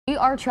We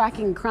are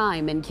tracking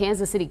crime in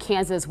Kansas City,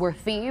 Kansas, where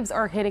thieves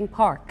are hitting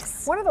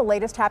parks. One of the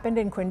latest happened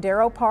in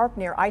Quindaro Park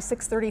near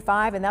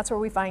I-635, and that's where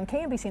we find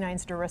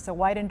KNBC9's Darissa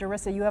White. And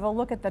Darissa, you have a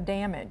look at the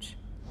damage.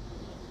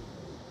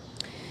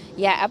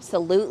 Yeah,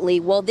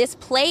 absolutely. Well, this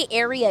play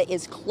area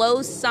is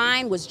closed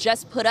sign was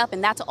just put up,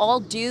 and that's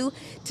all due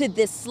to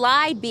this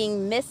slide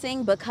being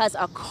missing because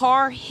a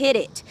car hit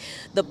it.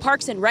 The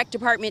Parks and Rec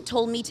Department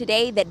told me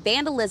today that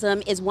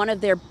vandalism is one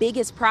of their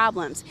biggest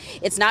problems.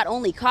 It's not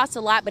only costs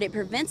a lot, but it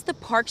prevents the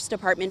Parks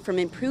Department from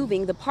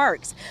improving the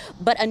parks.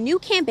 But a new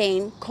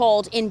campaign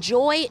called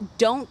Enjoy,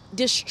 Don't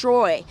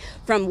Destroy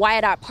from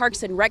Wyandotte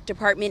Parks and Rec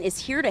Department is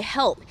here to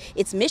help.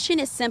 Its mission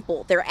is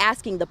simple. They're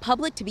asking the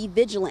public to be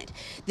vigilant.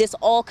 This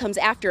all comes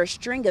after a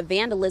string of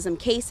vandalism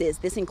cases.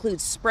 This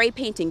includes spray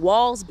painting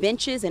walls,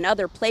 benches, and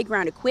other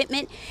playground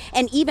equipment,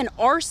 and even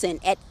arson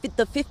at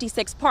the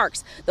 56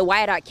 parks. The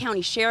Wyandotte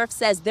County Sheriff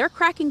says they're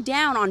cracking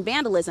down on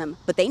vandalism,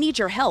 but they need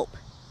your help.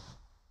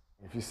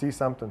 If you see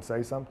something,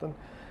 say something.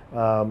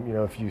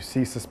 If you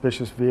see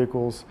suspicious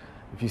vehicles,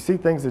 if you see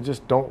things that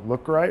just don't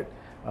look right,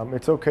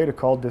 it's okay to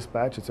call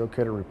dispatch. It's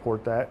okay to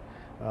report that,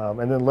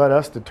 and then let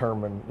us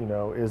determine,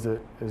 is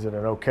it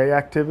an okay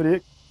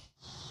activity?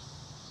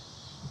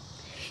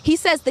 He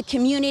says the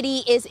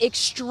community is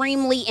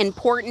extremely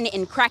important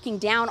in cracking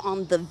down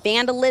on the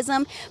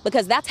vandalism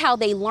because that's how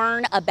they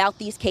learn about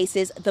these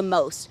cases the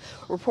most.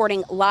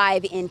 Reporting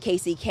live in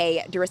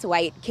KCK, Darissa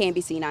White,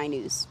 KNBC9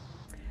 News.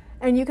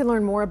 And you can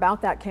learn more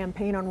about that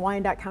campaign on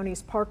Wyandotte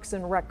County's Parks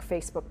and Rec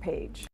Facebook page.